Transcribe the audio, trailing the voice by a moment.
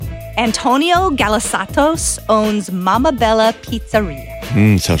Antonio Galisatos owns Mama Bella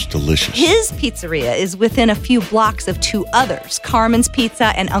Pizzeria. Sounds delicious. His pizzeria is within a few blocks of two others, Carmen's Pizza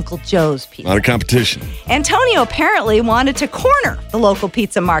and Uncle Joe's Pizza. A lot of competition. Antonio apparently wanted to corner the local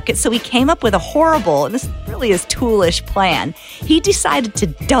pizza market, so he came up with a horrible, and this really is toolish plan. He decided to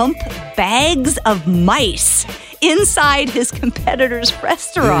dump bags of mice inside his competitor's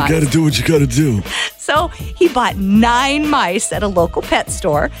restaurant. You gotta do what you gotta do. So he bought 9 mice at a local pet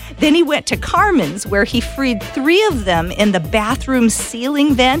store. Then he went to Carmen's, where he freed 3 of them in the bathroom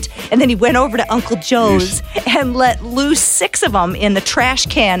ceiling vent. And then he went over to Uncle Joe's and let loose 6 of them in the trash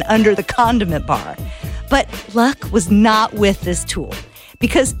can under the condiment bar. But luck was not with this tool,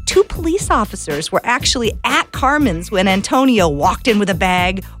 because 2 police officers were actually at Carmen's when Antonio walked in with a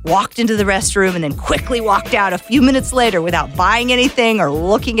bag, walked into the restroom, and then quickly walked out a few minutes later without buying anything or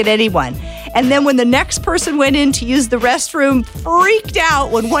looking at anyone. And then when the next person went in to use the restroom, freaked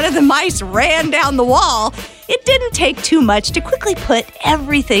out when one of the mice ran down the wall, it didn't take too much to quickly put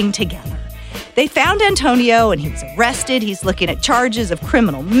everything together. They found Antonio and he was arrested. He's looking at charges of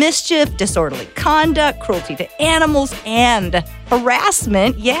criminal mischief, disorderly conduct, cruelty to animals, and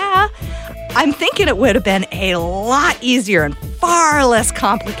harassment. Yeah, I'm thinking it would have been a lot easier and far less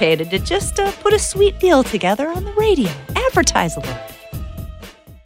complicated to just put a sweet deal together on the radio. Advertise a little bit.